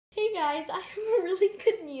guys, I have really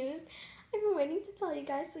good news. I've been waiting to tell you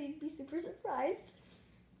guys so you'd be super surprised.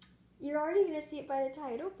 You're already going to see it by the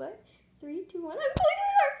title, but 3, 2, 1, I'm going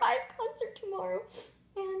to our 5 concert tomorrow.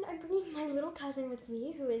 And I'm bringing my little cousin with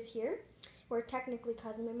me who is here. We're technically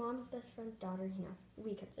cousin, my mom's best friend's daughter, you know,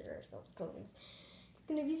 we consider ourselves cousins. It's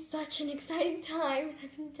going to be such an exciting time.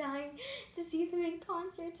 I've been dying to see them in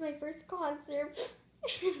concert. It's my first concert.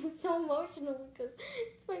 I'm so emotional because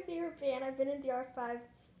it's my favorite band. I've been in the R5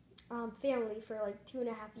 family for like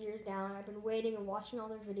 2.5 years now, and I've been waiting and watching all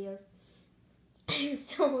their videos. I'm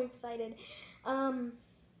so excited.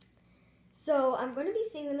 So I'm going to be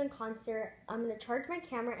seeing them in concert. I'm going to charge my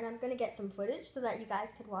camera and I'm going to get some footage so that you guys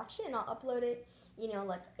could watch it, and I'll upload it. You know,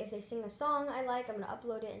 like if they sing a song I like, I'm going to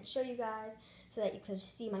upload it and show you guys so that you could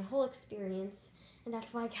see my whole experience. And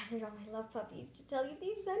that's why I gathered all my love puppies to tell you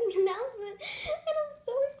the exciting announcement. And I'm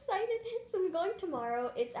so excited. So I'm going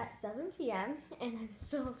tomorrow. It's at 7 p.m. and I'm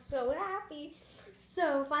so happy.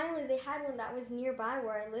 So finally they had one that was nearby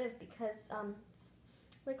where I live because,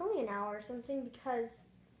 like only an hour or something, because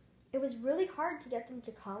it was really hard to get them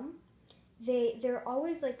to come. They're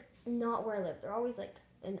always like not where I live. They're always like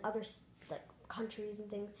in other like countries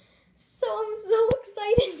and things. So I'm so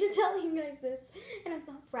excited to tell you guys this, and I'm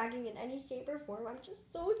not bragging in any shape or form. I'm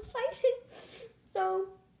just so excited. So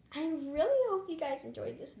I really hope you guys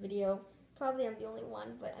enjoyed this video. Probably I'm the only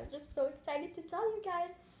one, but I'm just so excited to tell you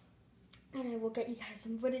guys. And I will get you guys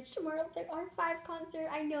some footage tomorrow at the R5 concert.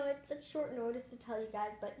 I know it's such short notice to tell you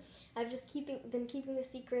guys, but I've just been keeping the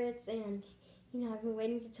secrets, and you know I've been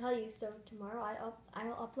waiting to tell you. So tomorrow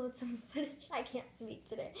I'll upload some footage. I can't speak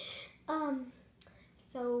today.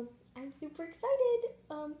 So I'm super excited.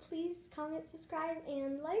 Please comment, subscribe,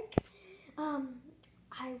 and like.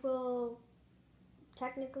 I will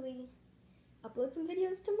technically upload some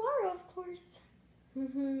videos tomorrow, of course.